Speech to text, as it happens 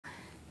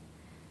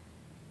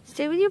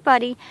Stay with your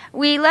buddy.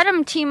 We let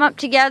them team up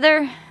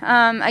together.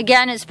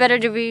 Again, it's better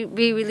to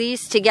be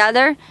released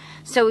together.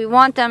 So we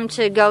want them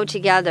to go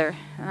together.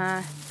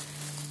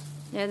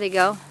 There they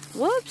go.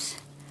 Whoops.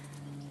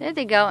 There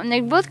they go. And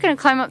they're both going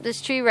to climb up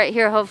this tree right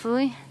here,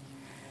 hopefully.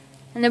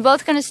 And they're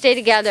both going to stay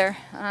together.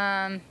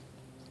 There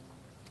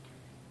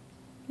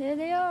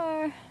they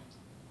are.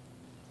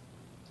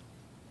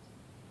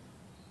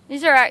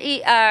 These are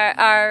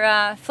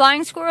our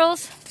flying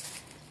squirrels.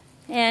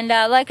 And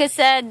like I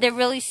said, they're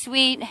really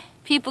sweet.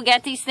 People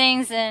get these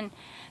things and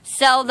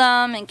sell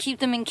them and keep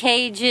them in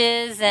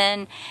cages,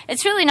 and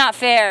it's really not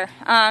fair.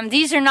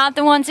 These are not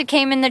the ones that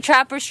came in the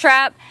trapper's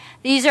trap.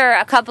 These are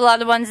a couple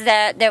other ones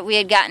that we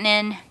had gotten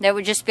in that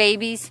were just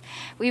babies.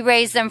 We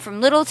raised them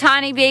from little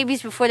tiny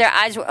babies before their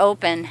eyes were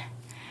open.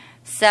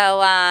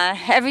 So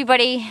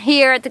everybody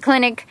here at the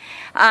clinic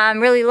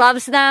really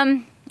loves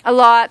them a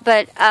lot,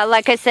 but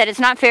like I said, it's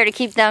not fair to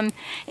keep them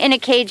in a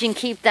cage and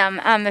keep them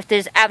if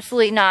there's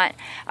absolutely not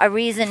a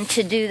reason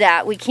to do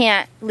that. We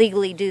can't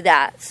legally do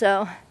that.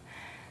 So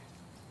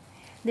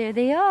there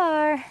they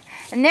are,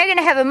 and they're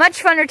gonna have a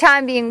much funner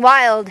time being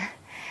wild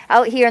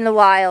out here in the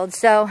wild.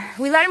 So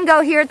we let them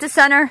go here at the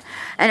center,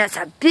 and it's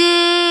a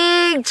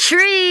big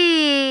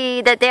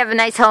tree that they have a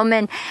nice home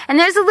in. And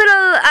there's a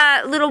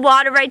little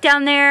water right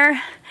down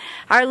there,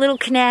 our little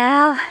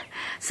canal.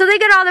 So they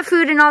get all the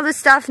food and all the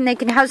stuff, and they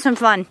can have some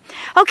fun.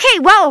 Okay,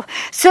 well,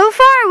 so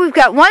far we've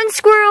got 1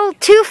 squirrel,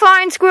 2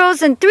 flying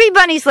squirrels, and 3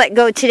 bunnies let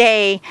go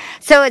today.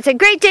 So it's a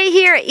great day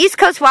here at East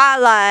Coast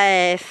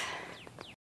Wildlife.